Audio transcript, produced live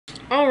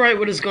Alright,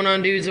 what is going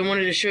on, dudes? I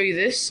wanted to show you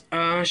this.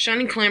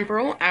 Shiny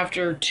Clamperl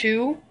after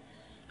two.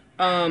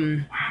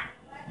 This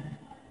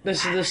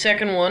is the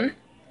second one.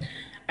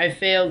 I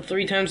failed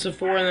 3 times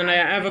before, and then I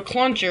have a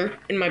Clauncher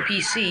in my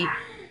PC.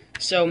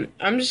 So,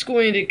 I'm just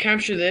going to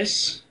capture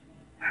this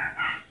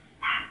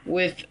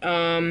with,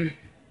 I'm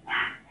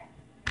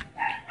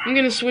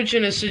going to switch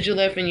in a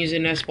Sigilif and use a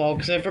Nest Ball,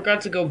 because I forgot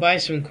to go buy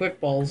some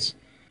Quick Balls.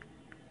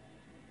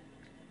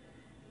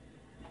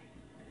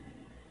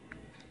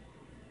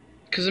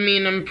 Because, I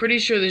mean, I'm pretty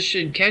sure this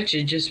should catch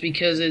it just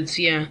because it's,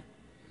 the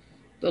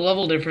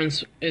level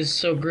difference is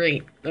so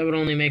great. That would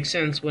only make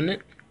sense, wouldn't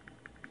it?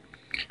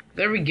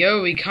 There we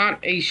go, we caught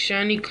a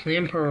shiny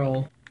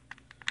Clamperl.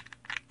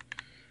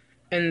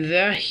 And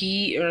there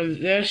she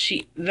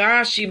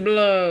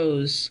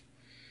blows.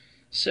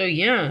 So,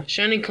 yeah,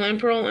 shiny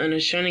Clamperl and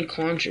a shiny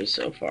Clauncher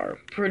so far.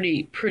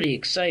 Pretty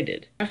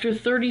excited. After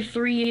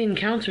 33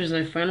 encounters,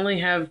 I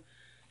finally have...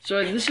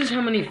 So, this is how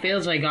many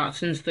fails I got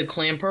since the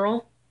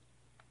Clamperl.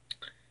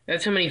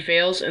 That's how many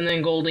fails, and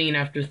then Goldeen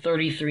after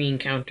 33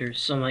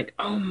 encounters. So I'm like,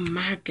 oh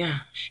my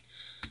gosh.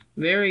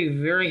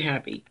 Very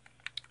happy.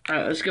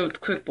 Alright, let's go with the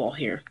Quick Ball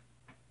here.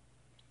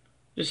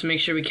 Just to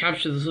make sure we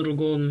capture this little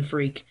golden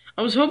freak.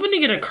 I was hoping to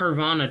get a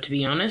Carvanha, to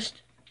be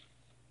honest.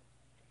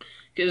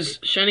 Because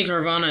shiny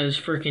Carvanha is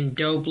freaking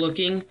dope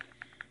looking.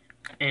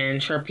 And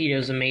Sharpedo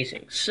is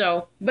amazing.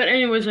 So, but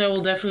anyways, I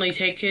will definitely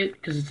take it,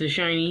 because it's a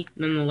shiny,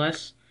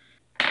 nonetheless.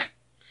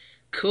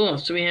 Cool,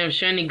 so we have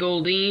shiny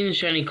Goldeen,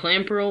 shiny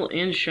Clamperl,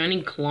 and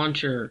shiny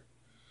Clauncher.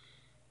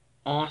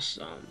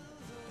 Awesome.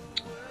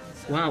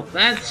 Wow,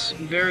 that's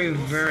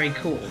very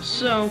cool.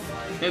 So,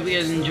 hope you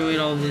guys enjoyed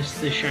all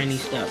this shiny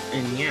stuff,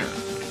 and yeah.